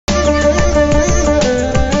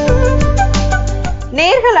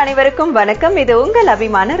நேயர்கள் அனைவருக்கும் வணக்கம். இது உங்கள்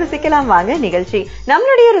அபிமான ருசிக்கலாம் வாங்க நிகழ்ச்சி.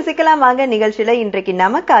 நம்மளுடைய ருசிக்கலாம் வாங்க நிகழ்ச்சியில இன்றைக்கு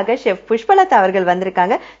நமக்காக ஷெஃப் புஷ்பலதா அவர்கள்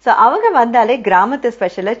வந்திருக்காங்க. சோ அவங்க வந்தாலே கிராமத்து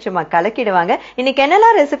ஸ்பெஷல சும்மா கலக்கிடுவாங்க. இன்னைக்கு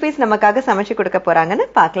என்னெல்லாம் ரெசிபிஸ் நமக்காக சமைச்சு கொடுக்க போறாங்கன்னு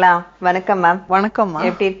பாக்கலாம். வணக்கம் மேம். வணக்கம்.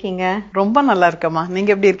 எப்படி இருக்கீங்க? ரொம்ப நல்லா இருக்கேம்மா.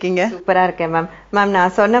 நீங்க எப்படி இருக்கீங்க? சூப்பரா இருக்கேன் மேம். மேம்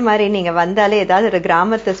நான் சொன்ன மாதிரி நீங்க வந்தாலே ஏதாவது ஒரு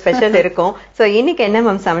கிராமத்து ஸ்பெஷல் இருக்கும். சோ இன்னைக்கு என்ன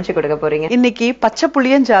மேம் சமைச்சு கொடுக்க போறீங்க? இன்னைக்கு பச்சை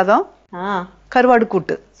புளியஞ்சாதம், கருவாடு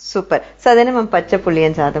கூட்டு. சூப்பர். சாதாரண மேம் பச்சை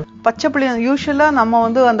புளியன் சாதம். பச்சை புளியன் யூஸ்வலா நம்ம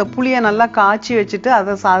அந்த புளியை நல்லா காய்ச்சி வச்சுட்டு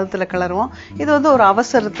அதை சாதத்துல கிளறுவோம். இது ஒரு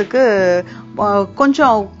அவசரத்துக்கு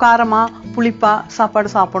கொஞ்சம் காரமா புளிப்பா சாப்பாடு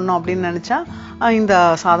சாப்பிடணும் அப்படின்னு நினைச்சா இந்த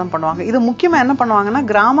சாதம் பண்ணுவாங்க. இது முக்கியமா என்ன பண்ணுவாங்கன்னா,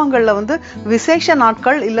 கிராமங்கள்ல விசேஷ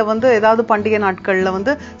நாட்கள் இல்ல ஏதாவது பண்டிகை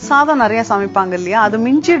நாட்கள்ல சாதம் நிறைய சமைப்பாங்க இல்லையா, அது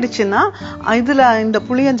மிஞ்சிடுச்சுன்னா இதுல இந்த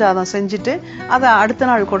புளியஞ்சாதம் செஞ்சுட்டு அதை அடுத்த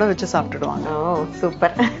நாள் கூட வச்சு சாப்பிட்டுடுவாங்க.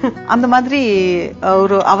 சூப்பர். அந்த மாதிரி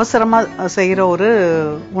ஒரு அவசரமா செய்யற ஒரு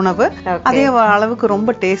உணவு. அதே அளவுக்கு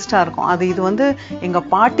ரொம்ப டேஸ்டா இருக்கும். அது இது எங்க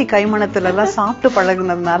பாட்டி கைமணத்துல எல்லாம் சாப்பிட்டு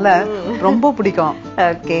பழகுனதுனால ரொம்ப பிடிக்கும்.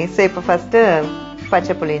 ஓகே, சோ இப்ப ஃபர்ஸ்ட்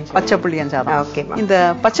பச்சை புளியஞ்சாதம். இந்த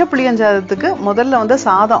பச்சை புளியஞ்சாதத்துக்கு முதல்ல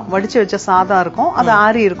சாதம் வடிச்சு வச்ச சாதம் இருக்கும், அது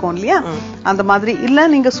ஆறி இருக்கும் இல்லையா, அந்த மாதிரி இல்ல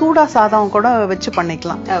நீங்க சூடா சாதம் கூட வச்சு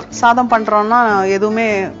பண்ணிக்கலாம். சாதம் பண்றோம்னா எதுவுமே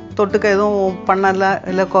தொட்டுக்க எதுவும் பண்ணல,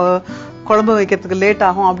 இல்ல குழம்பு வைக்கிறதுக்கு லேட்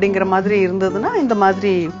ஆகும் அப்படிங்கிற மாதிரி இருந்ததுன்னா இந்த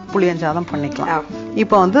மாதிரி புளியஞ்சாதம் பண்ணிக்கலாம்.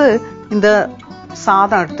 இப்ப இந்த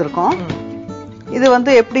சாதம் எடுத்திருக்கோம்.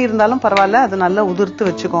 இது எப்படி இருந்தாலும் பரவாயில்ல, அது நல்லா உதிர்த்து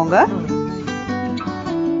வச்சுக்கோங்க.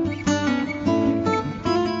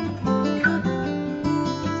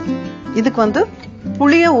 இதுக்கு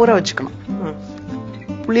புளிய ஊற வச்சுக்கணும்.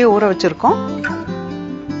 புளிய ஊற வச்சிருக்கோம்.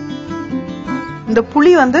 இந்த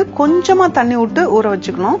புளி கொஞ்சமா தண்ணி விட்டு ஊற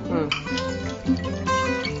வச்சுக்கணும்.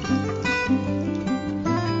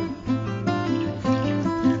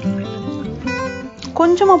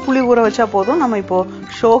 கொஞ்சமா புளி ஊற வச்சா போதும். நம்ம இப்போ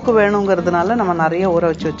ஷோக்கு வேணுங்கிறதுனால நம்ம நிறைய ஊற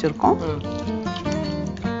வச்சு வச்சிருக்கோம்.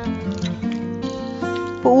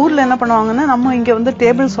 இப்போ ஊர்ல என்ன பண்ணுவாங்கன்னா, நம்ம இங்க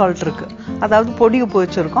டேபிள் சால்ட் இருக்கு, அதாவது பொடி உப்பு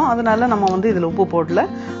வச்சிருக்கோம். அதனால நம்ம இதுல உப்பு போடல.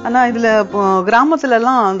 ஆனா இதுல கிராமத்துல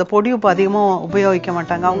எல்லாம் அந்த பொடி உப்பு அதிகமா உபயோகிக்க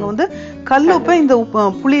மாட்டாங்க. அவங்க கல் உப்பை இந்த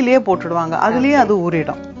புளியிலேயே போட்டுடுவாங்க, அதுலயே அது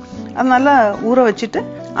ஊறிடும். அதனால ஊற வச்சுட்டு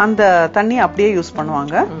அந்த தண்ணியை அப்படியே யூஸ்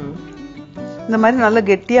பண்ணுவாங்க. இந்த மாதிரி நல்லா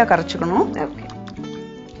கெட்டியா கரைச்சுக்கணும்.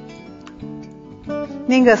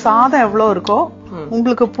 நீங்க சாதம் எவ்வளவு இருக்கோ,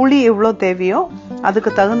 உங்களுக்கு புளி எவ்வளவு தேவையோ அதுக்கு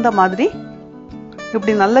தகுந்த மாதிரி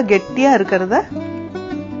இப்படி நல்லா கெட்டியா இருக்கிறத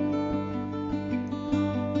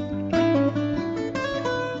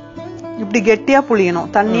இப்படி கெட்டியா புளியணும்,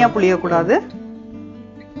 தண்ணியா புளியக்கூடாது.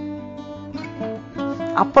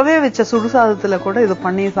 அப்பவே வச்ச சுடுசாதத்துல கூட இது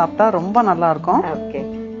பண்ணி சாப்பிட்டா ரொம்ப நல்லா இருக்கும்.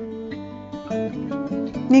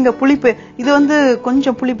 நீங்க புளிப்பு இது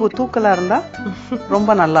கொஞ்சம் புளிப்பு தூக்கலா இருந்தா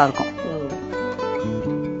ரொம்ப நல்லா இருக்கும்.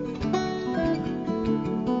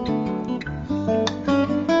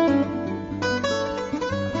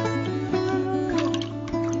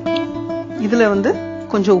 இதுல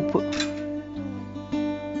கொஞ்சம் உப்பு,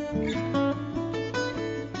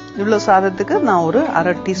 இவ்வளவு சாதத்துக்கு நான் ஒரு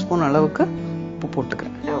அரை டீஸ்பூன் அளவுக்கு உப்பு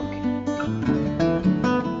போட்டுக்கிறேன்.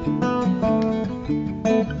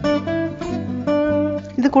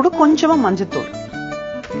 இது கூட கொஞ்சமா மஞ்சத்தூள்.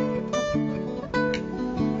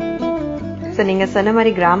 நீங்க சொன்ன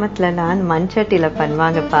மாதிரி கிராமத்துல நான் மண்சட்டியில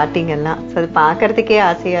பண்ணுவாங்க பாத்தீங்கன்னா, அது பாக்குறதுக்கே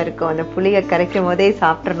ஆசையா இருக்கும். அந்த புளிய கரைக்கும் போதே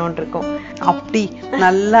சாப்பிடணும்னு இருக்கும். அப்படி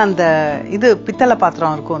நல்லா அந்த இது பித்தளை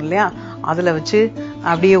பாத்திரம் இருக்கும் இல்லையா, அதுல வச்சு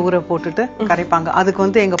அப்படியே ஊற போட்டுட்டு கரைப்பாங்க.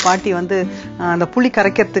 அதுக்கு எங்க பாட்டி அந்த புளி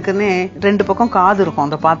கரைக்கிறதுக்குன்னே 2 பக்கம் காது இருக்கும்.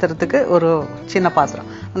 அந்த பாத்திரத்துக்கு ஒரு சின்ன பாத்திரம்,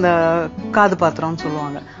 அந்த காது பாத்திரம்னு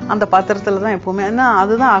சொல்லுவாங்க. அந்த பாத்திரத்துலதான் எப்பவுமே, ஏன்னா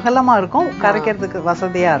அதுதான் அகலமா இருக்கும், கரைக்கிறதுக்கு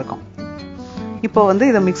வசதியா இருக்கும். இப்போ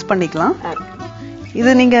இதை மிக்ஸ் பண்ணிக்கலாம்.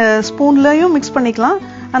 இது நீங்க ஸ்பூன்லயும் மிக்ஸ் பண்ணிக்கலாம்,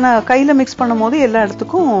 ஆனா கையில மிக்ஸ் பண்ணும் போது எல்லா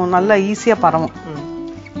இடத்துக்கும் நல்லா ஈஸியா பரவும்.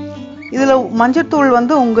 இதுல மஞ்சத்தூள்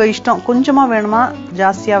உங்க இஷ்டம், கொஞ்சமா வேணுமா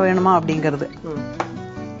ஜாஸ்தியா வேணுமா அப்படிங்கிறது.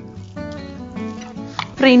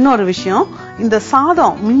 அப்புறம் இன்னொரு விஷயம், இந்த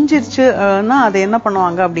சாதம் மிஞ்சிருச்சுன்னா அதை என்ன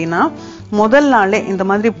பண்ணுவாங்க அப்படின்னா, முதல் நாளே இந்த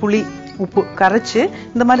மாதிரி புளி உப்பு கரைச்சு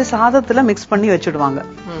இந்த மாதிரி சாதத்துல மிக்ஸ் பண்ணி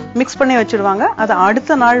வச்சிடுவாங்க. அது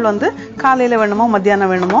அடுத்த நாள் காலையில வேணுமோ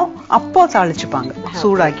மத்தியானம் வேணுமோ அப்போ தாளிச்சுப்பாங்க,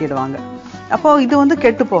 சூடாக்கிடுவாங்க. அப்போ இது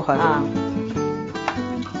கெட்டு போகாது.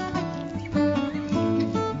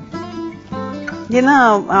 ஏன்னா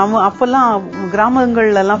அப்பெல்லாம்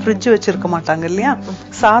கிராமங்கள்ல எல்லாம் ஃப்ரிட்ஜ் வச்சிருக்க மாட்டாங்க இல்லையா,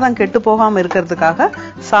 சாதம் கெட்டு போகாம இருக்கிறதுக்காக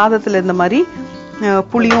சாதத்துல இந்த மாதிரி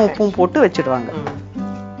புளியும் உப்பும் போட்டு வச்சிடுவாங்க.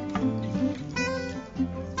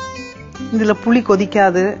 இதுல புளி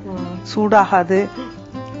கொதிக்காது, சூடாகாது.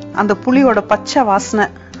 அந்த புளியோட பச்சை வாசனை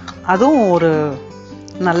அதுவும் ஒரு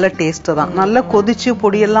நல்ல டேஸ்ட் தான். நல்ல கொதிச்சு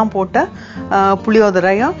பொடியெல்லாம் போட்ட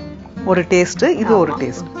புளியோதரையும் ஒரு டேஸ்ட், இது ஒரு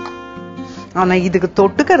டேஸ்ட். ஆனா இதுக்கு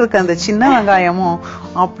தொட்டுக்கிறதுக்கு அந்த சின்ன வெங்காயமும்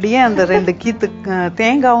அப்படியே அந்த 2 கீத்து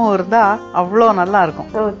தேங்காவும் இருந்தா அவ்வளவு நல்லா இருக்கும்.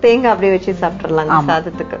 தேங்காய் அப்படியே வச்சு சாப்பிட்டுறலாங்க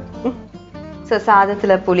சாதத்துக்கு. சோ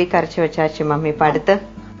சாதத்துல புளி கரைச்சி வச்சாச்சு மம்மி.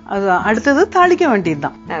 அடுத்தது தாளிக்க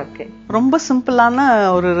வேண்டியதுதான். ரொம்ப சிம்பிளான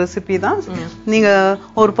ஒரு ரெசிபி தான். நீங்க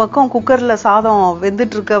ஒரு பக்கம் குக்கர்ல சாதம்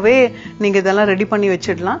வெந்துட்டு இருக்கவே நீங்க இதெல்லாம் ரெடி பண்ணி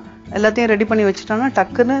வச்சிடலாம். எல்லாத்தையும் ரெடி பண்ணி வச்சுட்டோம்னா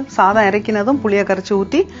டக்குன்னு சாதம் இறக்கினதும் புளிய கரைச்சி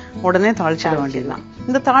ஊத்தி உடனே தாளிச்சிட வேண்டியதுதான்.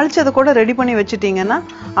 இந்த தாளிச்சதை கூட ரெடி பண்ணி வச்சுட்டீங்கன்னா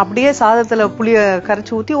அப்படியே சாதத்துல புளிய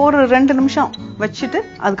கரைச்சி ஊத்தி ஒரு 2 நிமிஷம் வச்சுட்டு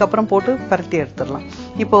அதுக்கப்புறம் போட்டு பரட்டி எடுத்துடலாம்.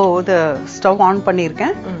 இப்போ இத ஸ்டவ் ஆன்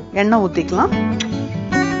பண்ணிருக்கேன். எண்ணெய் ஊத்திக்கலாம்.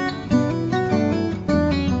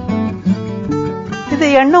 இது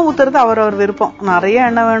எண்ணெய் ஊத்துறது அவரவர் விருப்பம். நிறைய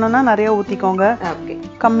எண்ணெய் வேணும்னா நிறைய ஊத்திக்கோங்க,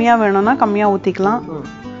 கம்மியா வேணும்னா கம்மியா ஊத்திக்கலாம்.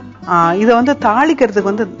 இதை வந்து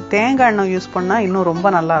தாளிக்கிறதுக்கு தேங்காய் எண்ணெய் யூஸ் பண்ணா இன்னும் ரொம்ப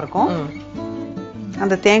நல்லா இருக்கும்.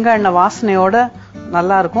 அந்த தேங்காய் எண்ணெய் வாசனையோட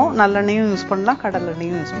நல்லா இருக்கும். நல்லெண்ணையும் யூஸ் பண்ணலாம்,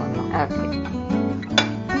 கடலெண்ணையும் யூஸ் பண்ணலாம்.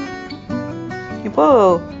 இப்போ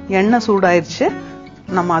எண்ணெய் சூடாயிருச்சு.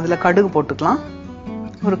 நம்ம அதுல கடுகு போட்டுக்கலாம்.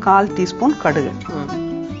 ஒரு 1/4 டீஸ்பூன் கடுகு.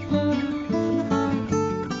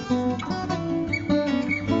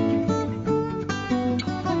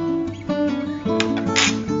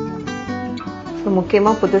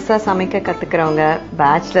 முக்கியமா புதுசா சமைக்க கத்துக்கிறவங்க,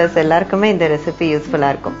 பேச்சுலர்ஸ் எல்லாருக்குமே இந்த ரெசிபி யூஸ்ஃபுல்லா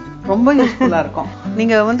இருக்கும். ரொம்ப யூஸ்ஃபுல்லா இருக்கும்.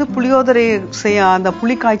 நீங்க புளியோதரை செய்ய, அந்த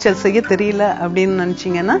புளி காய்ச்சல் செய்ய தெரியல அப்படின்னு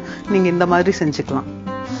நினைச்சீங்கன்னா நீங்க இந்த மாதிரி செஞ்சுக்கலாம்.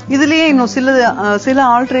 இதுலயே இன்னும் சில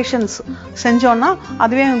ஆல்ட்ரேஷன்ஸ் செஞ்சோம்னா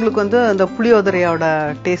அதுவே உங்களுக்கு அந்த புளியோதரையோட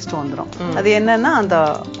டேஸ்ட் வந்துடும். அது என்னன்னா அந்த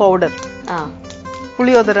பவுடர்,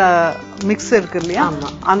 புளியோதரை மிக்ஸ் இருக்கு இல்லையா,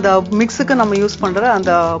 அந்த மிக்ஸுக்கு நம்ம யூஸ் பண்ற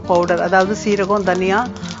அந்த பவுடர், அதாவது சீரகம், தனியா,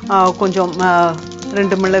 கொஞ்சம்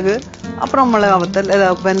 2 மிளகு, அப்புறம் மிளகா வத்தல்,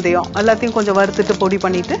 வெந்தயம் எல்லாத்தையும் கொஞ்சம் வறுத்துட்டு பொடி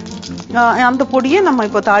பண்ணிட்டு அந்த பொடியை நம்ம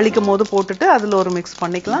இப்போ தாளிக்கும் போது போட்டுட்டு அதுல ஒரு மிக்ஸ்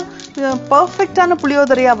பண்ணிக்கலாம். பர்ஃபெக்டான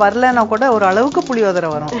புளியோதரையா வரலன்னா கூட ஒரு அளவுக்கு புளியோதரை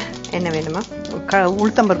வரும். என்ன வேணுமா?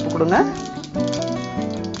 உளுத்தம்பருப்பு கொடுங்க.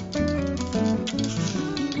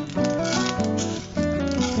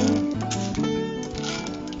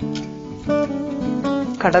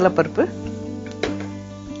 கடலைப்பருப்பு,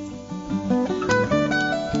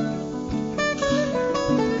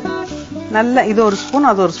 நல்ல இது ஒரு ஸ்பூன்,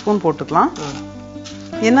 அது ஒரு ஸ்பூன் போட்டுக்கலாம்.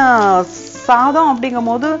 ஏன்னா சாதம் அப்படிங்கும்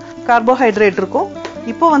போது கார்போஹைட்ரேட் இருக்கும்.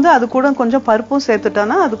 இப்போ அது கூட கொஞ்சம் பருப்பும்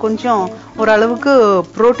சேர்த்துட்டோன்னா அது கொஞ்சம் ஓரளவுக்கு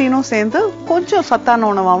புரோட்டீனும் சேர்ந்து கொஞ்சம் சத்தான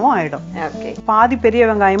உணவாகவும் ஆயிடும். பாதி பெரிய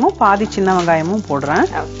வெங்காயமும் பாதி சின்ன வெங்காயமும் போடுறேன்.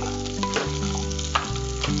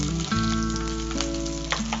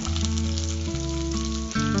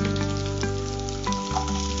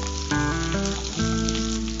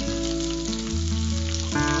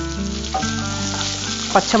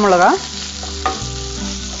 பச்சை மிளகா,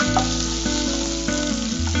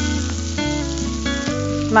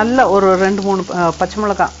 நல்ல ஒரு 2-3 பச்சை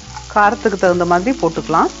மிளகா காரத்துக்கு தகுந்த மாதிரி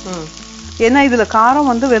போட்டுக்கலாம். ஏன்னா இதுல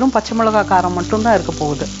காரம் வெறும் பச்சை மிளகா காரம் மட்டும்தான் இருக்க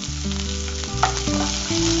போகுது.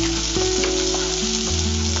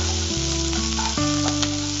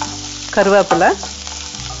 கருவேப்பிலை,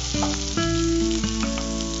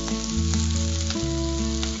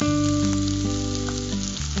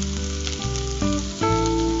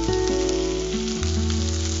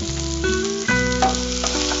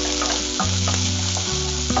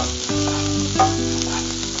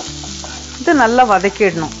 இது நல்லா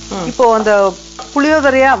வதக்கிடணும். இப்போ அந்த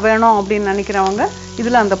புளியோதரையா வேணும் அப்படின்னு நினைக்கிறவங்க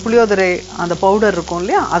இதுல அந்த புளியோதரை அந்த பவுடர் இருக்கும்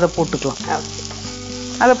இல்லையா, அதை போட்டுக்கலாம்.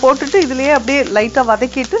 அதை போட்டுட்டு இதுலயே அப்படியே லைட்டா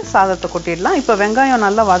வதக்கிட்டு சாதத்தை கொட்டிடலாம். இப்ப வெங்காயம்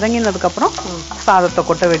நல்லா வதங்கினதுக்கு அப்புறம் சாதத்தை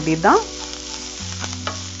கொட்ட வேண்டியதுதான்.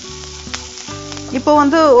 இப்போ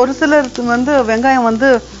ஒரு சிலருக்கு வெங்காயம்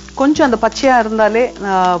கொஞ்சம் அந்த பச்சையா இருந்தாலே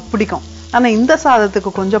பிடிக்கும். ஆனா இந்த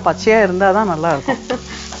சாதத்துக்கு கொஞ்சம் பச்சையா இருந்தாதான் நல்லா இருக்கும்.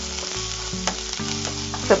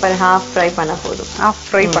 ஹாஃப் ஃப்ரை பண்ண போதும். ஹாஃப்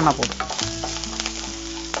ஃப்ரை பண்ண போதும்.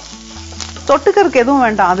 தொட்டுக்கிறதுக்கு எதுவும்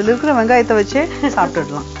வேண்டாம், அதுல இருக்கிற வெங்காயத்தை வச்சே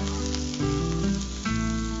சாப்பிட்டுடலாம்.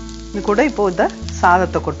 இது கூட இப்போ இந்த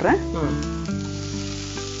சாதத்தை கொட்டுறேன்.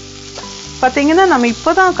 பாத்தீங்கன்னா நம்ம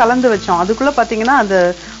இப்பதான் கலந்து வச்சோம், அதுக்குள்ள பாத்தீங்கன்னா அந்த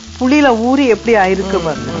புளியில ஊறி எப்படி ஆயிருக்கு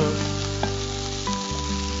பாருங்க.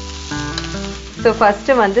 ஸோ ஃபர்ஸ்ட்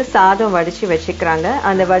வந்து சாதம் வடிச்சு வச்சுக்கிறாங்க.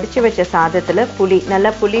 அந்த வடிச்சு வச்ச சாதத்துல புளி,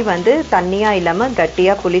 நல்லா புளி வந்து தண்ணியா இல்லாம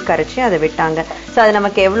கட்டியா புளி கரைச்சி அதை விட்டாங்க. ஸோ அது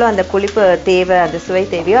நமக்கு எவ்வளோ அந்த புளிப்பு தேவை, அந்த சுவை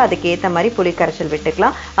தேவையோ அதுக்கு ஏற்ற மாதிரி புளி கரைச்சல்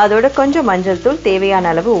விட்டுக்கலாம். அதோட கொஞ்சம் மஞ்சள் தூள், தேவையான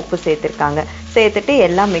அளவு உப்பு சேர்த்திருக்காங்க. சேர்த்துட்டு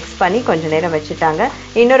எல்லாம் மிக்ஸ் பண்ணி கொஞ்ச நேரம் வச்சுட்டாங்க.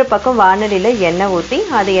 இன்னொரு பக்கம் வானலியில எண்ணெய் ஊற்றி,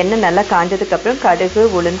 அது எண்ணெய் நல்லா காஞ்சதுக்கு அப்புறம் கடுகு,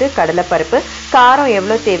 உளுந்து, கடலைப்பருப்பு, காரம்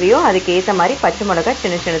எவ்வளோ தேவையோ அதுக்கு ஏற்ற மாதிரி பச்சை மிளகாய்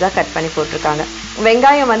சின்ன சின்னதாக கட் பண்ணி போட்டிருக்காங்க.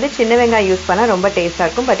 வெங்காயம் வந்து சின்ன வெங்காயம் யூஸ் பண்ணா ரொம்ப டேஸ்டா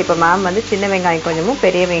இருக்கும். பட் இப்போ மேம் வந்து சின்ன வெங்காயம் கொஞ்சமும்,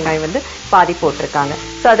 பெரிய வெங்காயம் வந்து பாதி போட்டிருக்காங்க.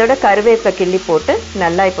 ஸோ அதோட கருவேப்பிலை கிள்ளி போட்டு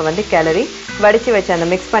நல்லா இப்போ வந்து கிளறி வடிச்சு வச்சு அந்த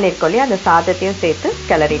மிக்ஸ் பண்ணிருக்கோம் இல்லையா, அந்த சாதத்தையும் சேர்த்து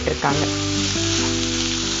கிளறிட்டு இருக்காங்க.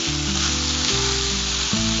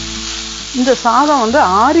 இந்த சாதம் வந்து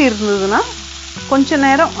ஆறி இருந்ததுன்னா கொஞ்ச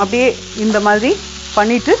நேரம் அப்படியே இந்த மாதிரி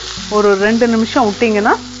பண்ணிட்டு ஒரு 2 நிமிஷம்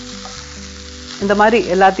விட்டீங்கன்னா, இந்த மாதிரி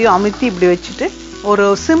எல்லாத்தையும் அமுத்தி இப்படி வச்சுட்டு ஒரு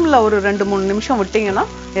சிம்ல ஒரு 2-3 நிமிஷம் விட்டீங்கன்னா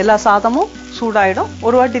எல்லா சாதமும் சூடாயிடும்.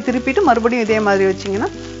 ஒரு வாட்டி திருப்பிட்டு மறுபடியும் இதே மாதிரி வச்சீங்கன்னா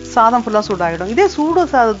சாதம் ஃபுல்லா சூடாயிடும். இதே சூடு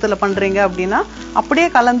சாதத்துல பண்றீங்க அப்படின்னா அப்படியே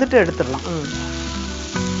கலந்துட்டு எடுத்துடலாம்.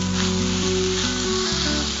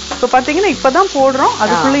 இப்போ பாத்தீங்கன்னா இப்பதான் போடுறோம்,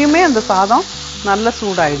 அதுக்குள்ளேயுமே அந்த சாதம் நல்லா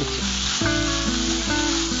சூடாயிடுச்சு.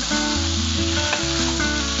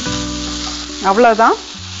 அவ்வளவுதான்,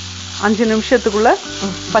 5 நிமிஷத்துக்குள்ள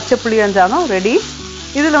பச்சை புளியஞ்சாதம் ரெடி.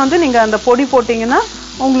 இதுல வந்து நீங்க அந்த பொடி போட்டீங்கன்னா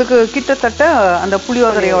உங்களுக்கு கிட்டத்தட்ட அந்த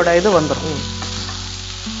புளியோதரையோட இது வந்துடும்.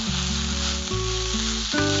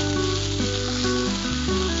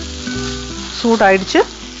 சூடாயிடுச்சு,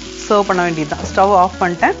 சர்வ் பண்ண வேண்டியதுதான். ஸ்டவ் ஆஃப்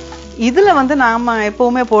பண்ணிட்டேன். இதுல வந்து நாம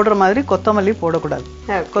எப்பவுமே போடுற மாதிரி கொத்தமல்லி போடக்கூடாது.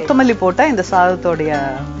 கொத்தமல்லி போட்டா இந்த சாதத்தோடைய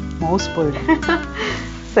மவுஸ் போயிடும்.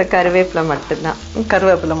 கருவேப்பிலை மட்டும்தான்.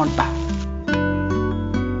 கருவேப்பிலை மட்டும்.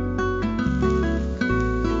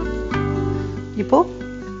 இப்போ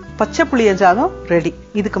பச்சை புளியஞ்சாதம் ரெடி.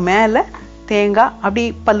 இதுக்கு மேல தேங்காய் அப்படி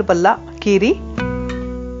பல்லு பல்லா கீரி,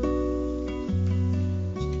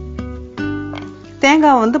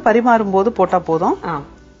 தேங்காய் வந்து பரிமாறும் போது போட்டா போதும்.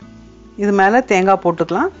 இது மேல தேங்காய்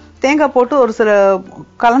போட்டுக்கலாம். தேங்காய் போட்டு ஒரு சில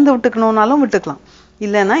கலந்து விட்டுக்கணும்னாலும் விட்டுக்கலாம்.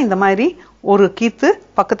 இல்லைன்னா இந்த மாதிரி ஒரு கீத்து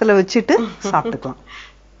பக்கத்துல வச்சுட்டு சாப்பிட்டுக்கலாம்.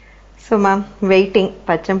 ஸோ மேம், வெயிட்டிங்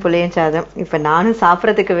பச்சை புளியஞ்சாதம். இப்போ நானும்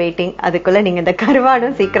சாப்பிட்றதுக்கு வெயிட்டிங். அதுக்குள்ள நீங்க இந்த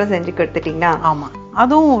கருவாடும் சீக்கிரம் செஞ்சு கொடுத்துட்டீங்கன்னா. ஆமா,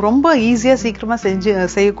 அதுவும் ரொம்ப ஈஸியா சீக்கிரமா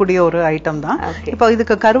செய்யக்கூடிய ஒரு ஐட்டம் தான். இப்போ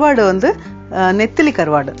இதுக்கு கருவாடு வந்து நெத்திலி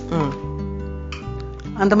கருவாடு.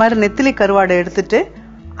 அந்த மாதிரி நெத்திலி கருவாடை எடுத்துட்டு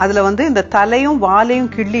அதுல வந்து இந்த தலையும்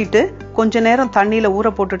வாலையும் கிள்ளிட்டு கொஞ்ச நேரம் தண்ணியில ஊற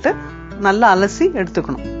போட்டுட்டு நல்லா அலசி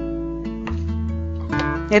எடுத்துக்கணும்.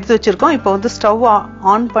 எடுத்து வச்சிருக்கோம். இப்போ வந்து ஸ்டவ்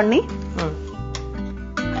ஆன் பண்ணி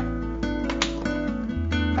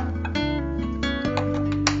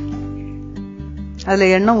அதுல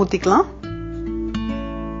எண்ணெய் ஊத்திக்கலாம்.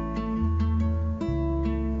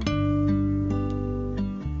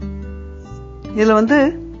 இதுல வந்து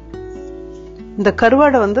இந்த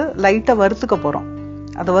கருவாடை வந்து லைட்டா வறுத்துக்க போறோம்.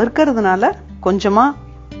 அதை வறுக்கிறதுனால கொஞ்சமா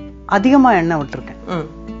அதிகமா எண்ணெய் விட்டுருக்கேன்.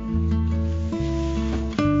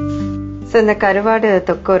 இந்த கருவாடு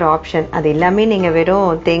தொக்கு ஒரு ஆப்ஷன். அது எல்லாமே நீங்க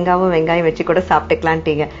வெறும் தேங்காவும் வெங்காயம் வச்சு கூட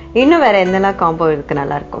சாப்பிட்டுக்கலான்ட்டீங்க. இன்னும் வேற என்னெல்லாம் காம்போ இருக்கு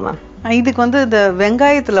நல்லா இருக்கும் மேம்? இதுக்கு வந்து இந்த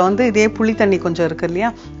வெங்காயத்துல வந்து இதே புளி தண்ணி கொஞ்சம் இருக்கு இல்லையா,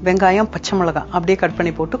 வெங்காயம் பச்சை மிளகாய் அப்படியே கட்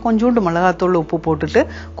பண்ணி போட்டு கொஞ்சோண்டு மிளகாத்தூள் உப்பு போட்டுட்டு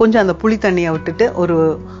கொஞ்சம் அந்த புளி தண்ணியை விட்டுட்டு ஒரு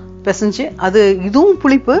பிசைஞ்சு, அது இதுவும்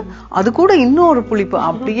புளிப்பு, அது கூட இன்னும் ஒரு புளிப்பு,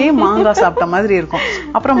 அப்படியே மாங்காய் சாப்பிட்ட மாதிரி இருக்கும்.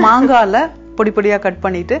 அப்புறம் மாங்காயில பொடி பொடியா கட்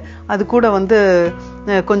பண்ணிட்டு அது கூட வந்து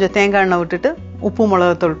கொஞ்சம் தேங்காய் எண்ணெய் விட்டுட்டு உப்பு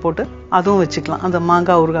மிளகாத்தூள் போட்டு அதுவும் வச்சுக்கலாம். அந்த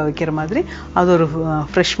மாங்காய் ஊறுகாய் வைக்கிற மாதிரி அது ஒரு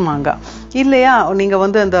ஃப்ரெஷ் மாங்காய். இல்லையா நீங்க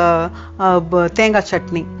வந்து அந்த தேங்காய்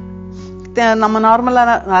சட்னி, நம்ம நார்மலா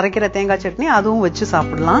அரைக்கிற தேங்காய் சட்னி அதுவும் வச்சு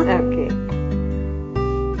சாப்பிடலாம்.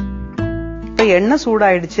 இப்ப எண்ணெய்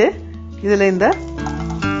சூடாயிடுச்சு. இதுல இந்த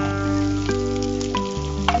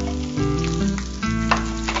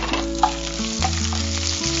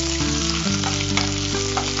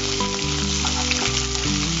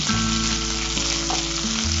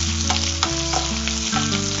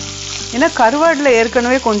ஏன்னா கருவாடுல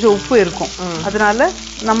ஏற்கனவே கொஞ்சம் உப்பு இருக்கும், அதனால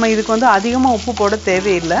நம்ம இதுக்கு வந்து அதிகமா உப்பு போட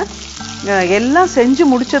தேவையில்லை. எல்லாம் செஞ்சு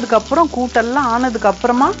முடிச்சதுக்கு அப்புறம் கூட்டெல்லாம் ஆனதுக்கு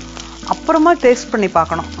அப்புறமா டேஸ்ட் பண்ணி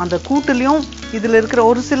பார்க்கணும். அந்த கூட்டுலயும் இதுல இருக்கிற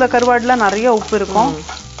ஒரு சில கருவாடுல நிறைய உப்பு இருக்கும்.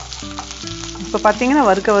 இப்ப பாத்தீங்கன்னா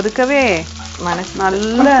வறுக்கவே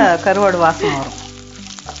நல்ல கருவாடு வாசனை வரும்.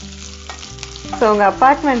 உங்க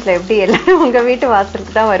அபார்ட்மெண்ட்ல எப்படி எல்லாரும் உங்க வீட்டு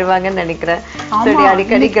வாசலுக்கு தான் வருவாங்கன்னு நினைக்கிறேன்.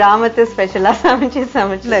 அடிக்கடி கிராமத்து ஸ்பெஷலா சமைச்சு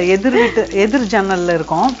எதிர் ஜன்னல்ல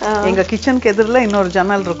இருக்கும். எங்க கிச்சனுக்கு எதிரில இன்னொரு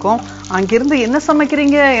ஜன்னல் இருக்கும். அங்கிருந்து என்ன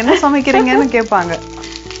சமைக்கிறீங்கன்னு கேட்பாங்க.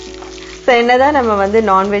 என்னதான் நம்ம வந்து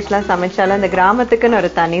நான்வெஜ் எல்லாம் சமைச்சாலும் அந்த கிராமத்துக்குன்னு ஒரு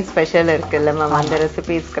தனி ஸ்பெஷல் இருக்குல்ல மேம், அந்த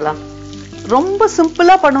ரெசிபிஸ்க்கெல்லாம். ரொம்ப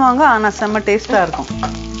சிம்பிளா பண்ணுவாங்க, ஆனா செம்ம டேஸ்டா இருக்கும்.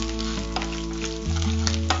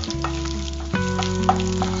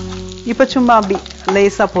 இப்ப சும்மா அப்படி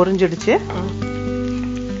லேசா பொரிஞ்சிடுச்சு.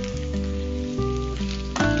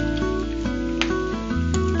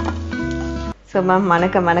 சும்மா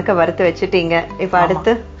மணக்க மணக்க வறுத்து வச்சுட்டீங்க. இப்ப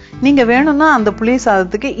அடுத்து நீங்க வேணும்னா அந்த புளி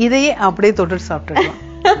சாதத்துக்கு இதையே அப்படியே தொட்டு சாப்பிட்டுக்கலாம்.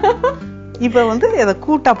 இப்ப வந்து இத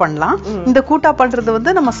கூட்டா பண்ணலாம். இந்த கூட்டா பண்றது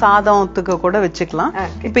வந்து நம்ம சாதத்துக்கு கூட வச்சுக்கலாம்.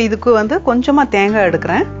 இப்ப இதுக்கு வந்து கொஞ்சமா தேங்காய்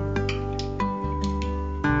எடுக்கிறேன்.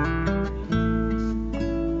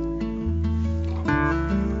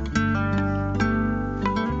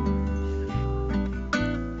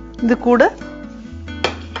 இது கூட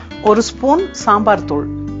ஒரு ஸ்பூன் சாம்பார் தூள்,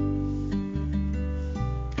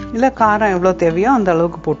 இல்ல காரம் எவ்வளவு தேவையோ அந்த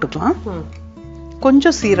அளவுக்கு போட்டுக்கலாம்.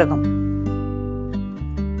 கொஞ்சம் சீரகம்.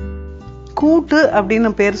 கூட்டு அப்படின்னு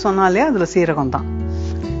பேர் சொன்னாலே அதுல சீரகம் தான்.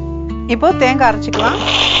 இப்போ தேங்காய் அரைச்சிக்கலாம்.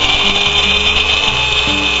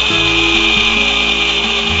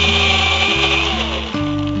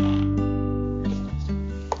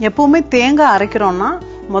 எப்பவுமே தேங்காய் அரைக்கிறோம்னா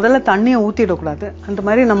முதல்ல தண்ணியை ஊத்திடக்கூடாது. அந்த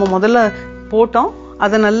மாதிரி நம்ம முதல்ல போட்டோம்,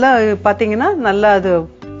 அது நல்லா பாத்தீங்கன்னா நல்லா அது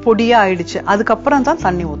பொடியா ஆயிடுச்சு. அதுக்கப்புறம் தான்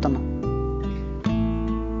தண்ணி ஊத்தணும்.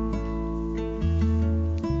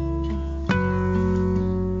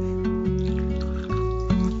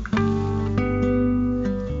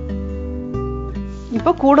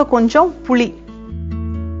 இப்ப கூட கொஞ்சம் புளி,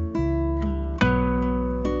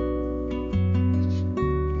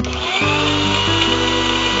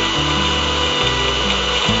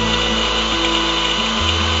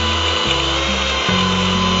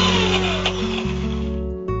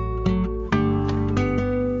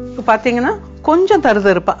 பாத்தீங்கன்னா கொஞ்சம்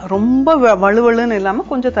தருதருப்பா, ரொம்ப வலுவலுன்னு இல்லாம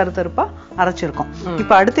கொஞ்சம் தருதருப்பா அரைச்சிருக்கோம்.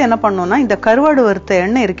 இப்ப அடுத்து என்ன பண்ணோம்னா இந்த கருவாடு வறுத்த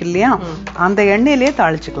எண்ணெய் இருக்கு இல்லையா, அந்த எண்ணெயிலேயே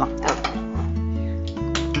தாளிச்சுக்கலாம்.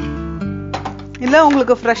 இல்ல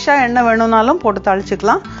உங்களுக்கு ஃப்ரெஷ்ஷா எண்ணெய் வேணும்னாலும் போட்டு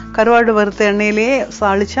தாளிச்சுக்கலாம். கருவாடு வறுத்த எண்ணெயிலேயே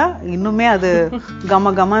தாளிச்சா இன்னுமே அது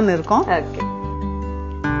கம கமன்னு இருக்கும்.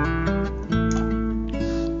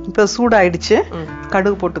 இப்ப சூடாயிடுச்சு,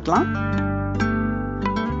 கடுகு போட்டுக்கலாம்.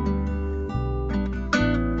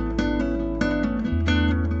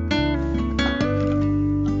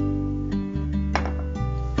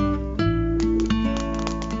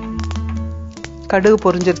 கடுகு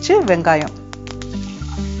பொரிஞ்சிருச்சு. வெங்காயம்,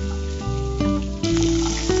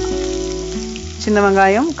 சின்ன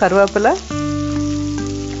வெங்காயம், கருவேப்பிலை,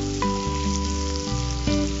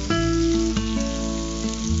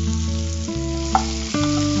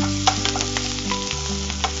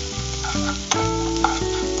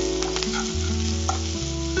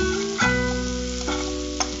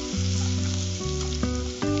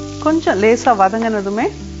 கொஞ்சம் லேசா வதங்கினதுமே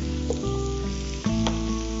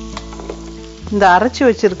இந்த அரைச்சு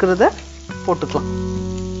வச்சிருக்கிறத போட்டுக்கலாம்.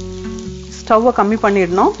 ஸ்டவ்வை கம்மி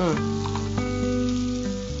பண்ணிடணும்.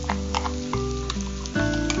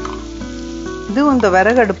 இது இந்த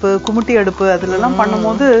விறகு அடுப்பு, குமுட்டி அடுப்பு அதுல எல்லாம்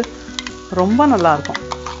பண்ணும்போது ரொம்ப நல்லா இருக்கும்.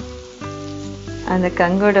 அந்த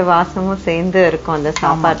கங்கோட வாசமும் சேர்ந்து இருக்கும் அந்த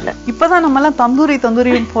சாப்பாட்டுல. இப்பதான் நம்ம எல்லாம் தந்தூரி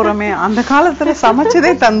போறோமே, அந்த காலத்துல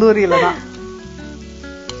சமைச்சதே தந்தூரியில தான்.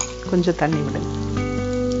 கொஞ்சம் தண்ணி விடுங்க.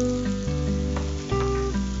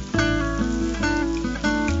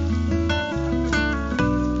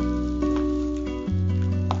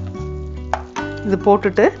 இது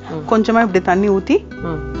போட்டுட்டு கொஞ்சமா இப்படி தண்ணி ஊத்தி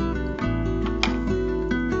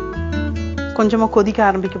கொஞ்சமா கொதிக்க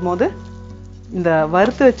ஆரம்பிக்கும் போது இந்த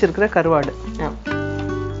வறுத்து வச்சிருக்கிற கருவாடு,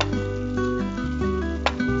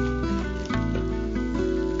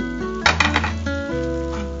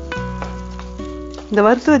 இந்த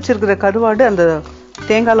வறுத்து வச்சிருக்கிற கருவாடு அந்த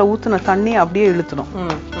தேங்காயில ஊத்துன தண்ணி அப்படியே இழுத்துடும்.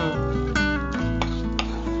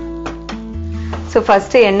 ஸோ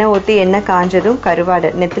ஃபர்ஸ்ட் எண்ணெய் ஊற்றி எண்ணெய் காஞ்சதும் கருவாடு,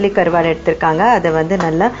 நெத்திலி கருவாடு எடுத்திருக்காங்க. அதை வந்து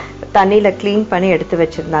நல்லா தண்ணியில கிளீன் பண்ணி எடுத்து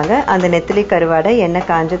வச்சிருந்தாங்க. அந்த நெத்திலி கருவாடை எண்ணெய்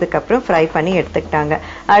காஞ்சதுக்கு அப்புறம் ஃப்ரை பண்ணி எடுத்துக்கிட்டாங்க.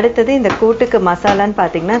 அடுத்தது இந்த கூட்டுக்கு மசாலான்னு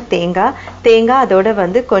பார்த்தீங்கன்னா தேங்காய் அதோட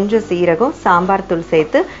வந்து கொஞ்சம் சீரகம், சாம்பார் தூள்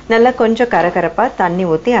சேர்த்து நல்லா கொஞ்சம் கரகரப்பா தண்ணி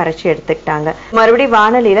ஊற்றி அரைச்சி எடுத்துக்கிட்டாங்க. மறுபடியும்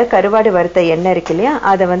வானலியில கருவாடு வறுத்த எண்ணெய் இருக்கு இல்லையா,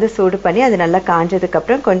 அதை வந்து சூடு பண்ணி அது நல்லா காஞ்சதுக்கு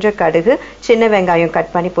அப்புறம் கொஞ்சம் கடுகு, சின்ன வெங்காயம்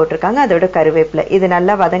கட் பண்ணி போட்டிருக்காங்க. அதோட கருவேப்பிலை, இது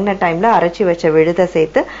நல்லா வதங்கின டைம்ல அரைச்சி வச்ச விழுத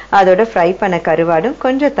சேர்த்து அதோட ஃப்ரை பண்ண கருவாடும்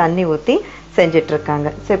கொஞ்சம் தண்ணி ஊற்றி செஞ்சுட்டு இருக்காங்க.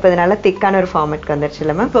 ஸோ இப்போ இதனால திக்கான ஒரு ஃபார்மேட்க்கு வந்துருச்சு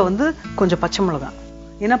இல்லைமா. இப்போ வந்து கொஞ்சம் பச்சை மிளகாய்,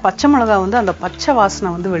 ஏன்னா பச்சை மிளகாய் வந்து அந்த பச்சை வாசனை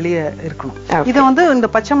வந்து வெளியே இருக்கணும். இதை வந்து இந்த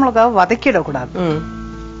பச்சை மிளகாவை வதக்கிடக்கூடாது.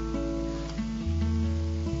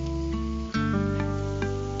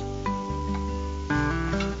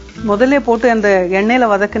 முதல்ல போட்டு அந்த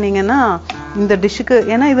எண்ணெயில வதக்குனீங்கன்னா இந்த டிஷ்ஷுக்கு,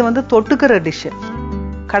 ஏன்னா இது வந்து தொட்டுக்கிற டிஷ்,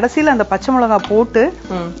 கடைசியில அந்த பச்சை மிளகாய் போட்டு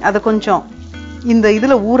அதை கொஞ்சம் இந்த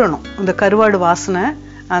இதுல ஊறணும், இந்த கருவாடு வாசனை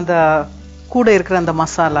அந்த கூட இருக்கிற அந்த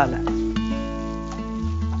மசாலால.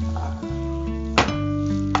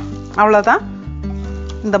 அவ்வளவுதான்.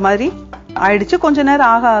 இந்த மாதிரி ஆயிடுச்சு. கொஞ்ச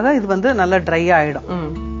நேரம் ஆக ஆக இது வந்து நல்லா ட்ரை ஆயிடும்.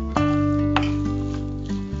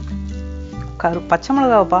 பச்சை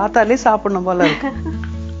மிளகாவை பார்த்தாலே சாப்பிடணும் போல இருக்கு.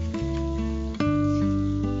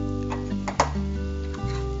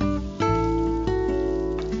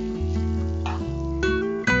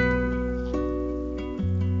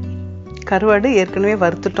 கருவாடு ஏற்கனவே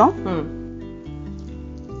வறுத்துட்டோம்.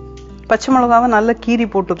 பச்சை மிளகாவை நல்லா கீறி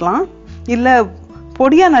போட்டுக்கலாம், இல்ல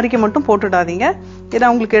பொடியா நறுக்கி மட்டும் போட்டுடாதீங்க.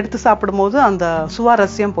 ஏன்னா உங்களுக்கு எடுத்து சாப்பிடும் போது அந்த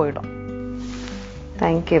சுவாரஸ்யம் போயிடும்.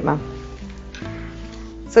 Thank you ma'am.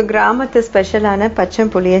 ஸோ கிராமத்து ஸ்பெஷலான பச்சை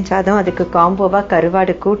புளியஞ்சாதம், அதுக்கு காம்போவா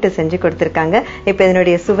கருவாடு கூட்டு செஞ்சு கொடுத்துருக்காங்க. இப்போ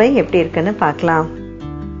இதனுடைய சுவை எப்படி இருக்குன்னு பார்க்கலாம்.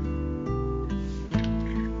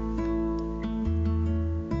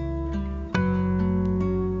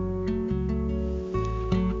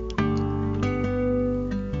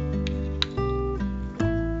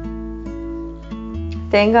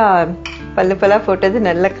 தேங்காய் பல்லு பல்லா போட்டது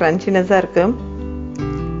நல்ல கிரன்ச்சினஸா இருக்கு.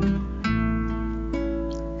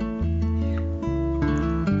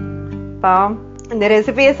 இந்த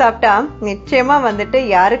ரெசிபியை சாப்பிட்டா நிச்சயமா வந்துட்டு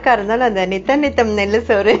யாருக்கா இருந்தாலும் அந்த நித்தம் நெல்லு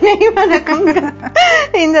சோறு நெய் வணக்கம்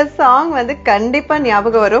இந்த சாங் வந்து கண்டிப்பா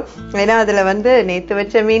ஞாபகம் வரும். ஏன்னா அதுல வந்து நேத்து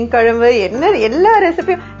வச்ச மீன் குழம்பு என்ன எல்லா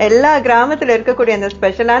ரெசிபியும், எல்லா கிராமத்துல இருக்கக்கூடிய அந்த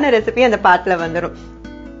ஸ்பெஷலான ரெசிபியும் அந்த பாட்டுல வந்துடும்.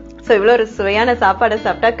 சோ இவ்வளவு ஒரு சுவையான சாப்பாடை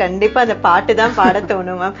சாப்பிட்டா கண்டிப்பா அந்த பாட்டு தான் பாட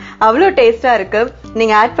தோணும் மேம். அவ்வளவு டேஸ்டா இருக்கு.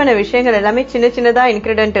 நீங்க ஆட் பண்ண விஷயங்கள் எல்லாமே சின்ன சின்னதா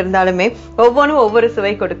இன்கிரிடியன்ட் இருந்தாலுமே ஒவ்வொன்றும் ஒவ்வொரு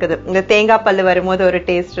சுவை கொடுக்குது. இந்த தேங்காய் பல்லு வரும்போது ஒரு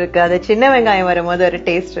டேஸ்ட் இருக்கு, அது சின்ன வெங்காயம் வரும்போது ஒரு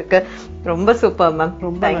டேஸ்ட் இருக்கு. ரொம்ப super ma'am.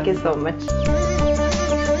 Thank you so much.